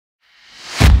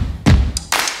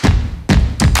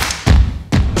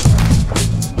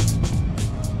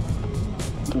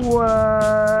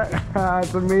What?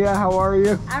 Tamia, how are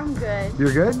you? I'm good.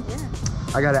 You're good?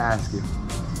 Yeah. I gotta ask you,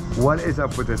 what is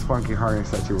up with this funky harness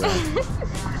that you're wearing?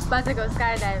 About to go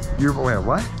skydiving. You're, wait,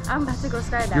 what? I'm about to go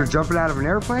skydiving. You're jumping out of an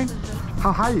airplane? Mm-hmm.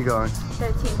 How high are you going?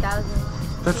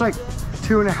 13,000. That's like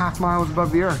 2.5 miles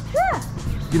above the earth. Yeah.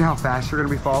 You know how fast you're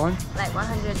gonna be falling? Like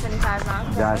 125 miles per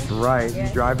hour. That's right. Yeah.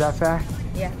 You drive that fast?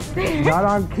 Yeah. Not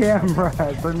on camera.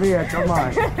 Tamia, come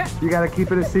on. You gotta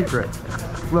keep it a secret.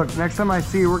 Look, next time I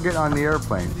see you, we're getting on the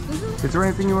airplane. Mm-hmm. Is there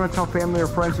anything you want to tell family or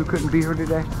friends who couldn't be here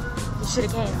today? You should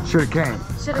have came. Should have came.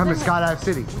 Come to been Skydive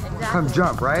City. Exactly. Come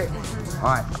jump, right? Mm-hmm.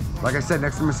 All right. Like I said,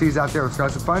 next time I see you out there, let's go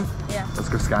have some fun. Yeah. Let's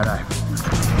go skydive.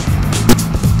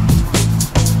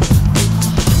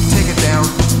 Take it down,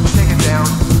 take it down,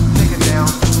 take it down,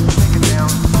 take it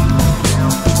down, down,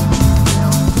 down,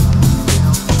 down.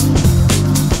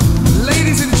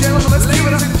 Ladies and gentlemen, let's leave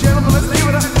it up. Ladies and gentlemen, let's leave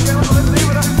it up. Gentlemen, let's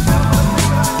leave it up.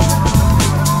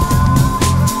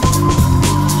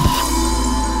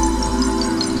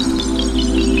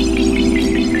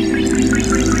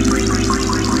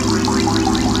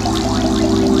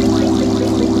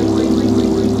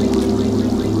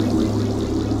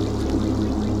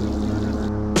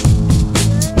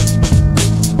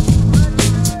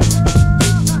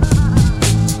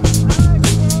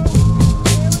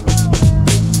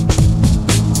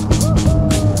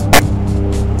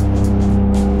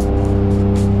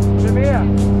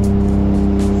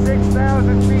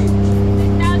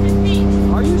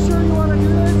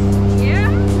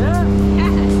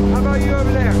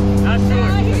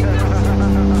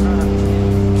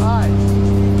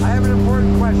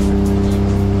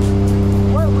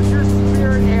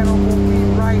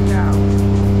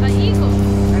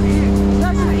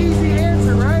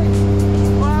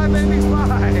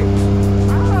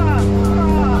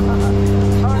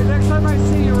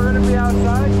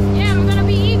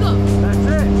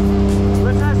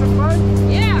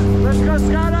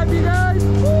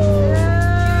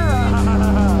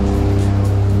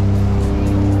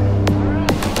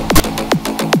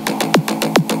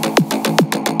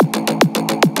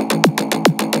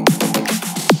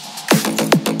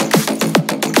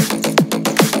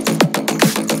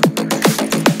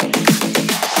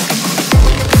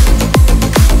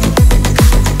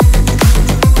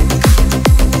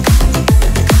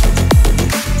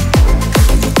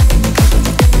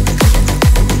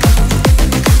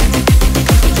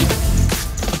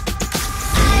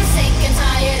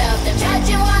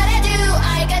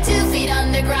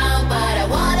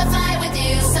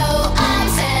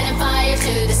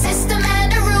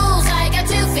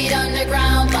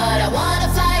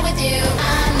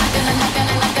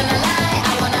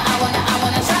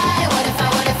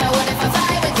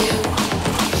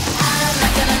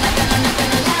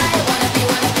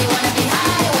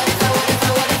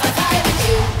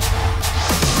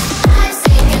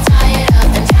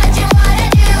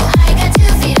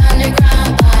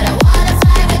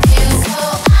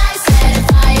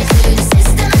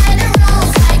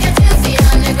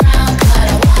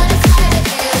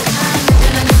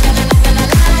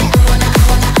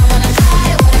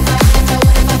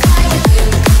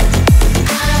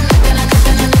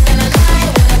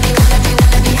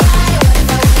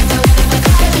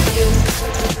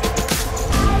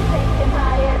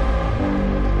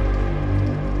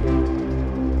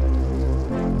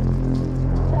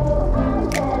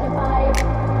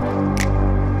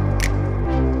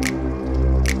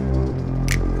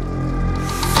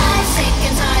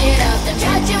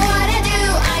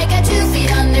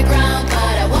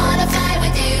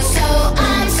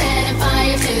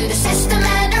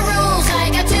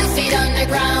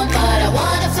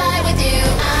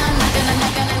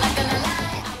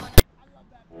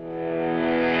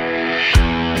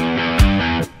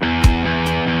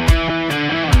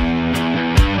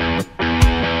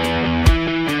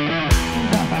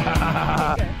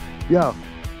 Yo,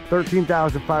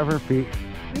 13,500 feet.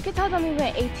 We could tell them we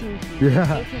went 18 feet.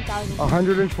 Yeah. 18,000 feet.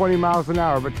 120 miles an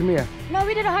hour, but Tamia. No,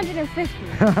 we did 150.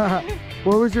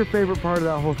 What was your favorite part of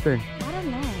that whole thing? I don't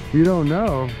know. You don't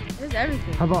know? It was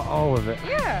everything. How about all of it?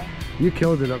 Yeah. You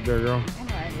killed it up there, girl. I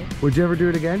know I did. Would you ever do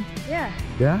it again? Yeah.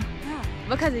 Yeah? Yeah.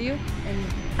 Because of you and me.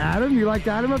 Adam? You liked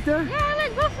Adam up there? Yeah, I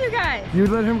like both of you guys. You'd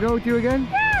let him go with you again?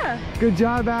 Yeah. Good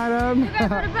job, Adam. You guys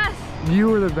were the best. You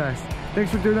were the best. Thanks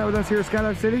for doing that with us here at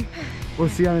Skydive City. We'll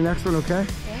see you on the next one, okay?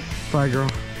 Okay. Bye, girl.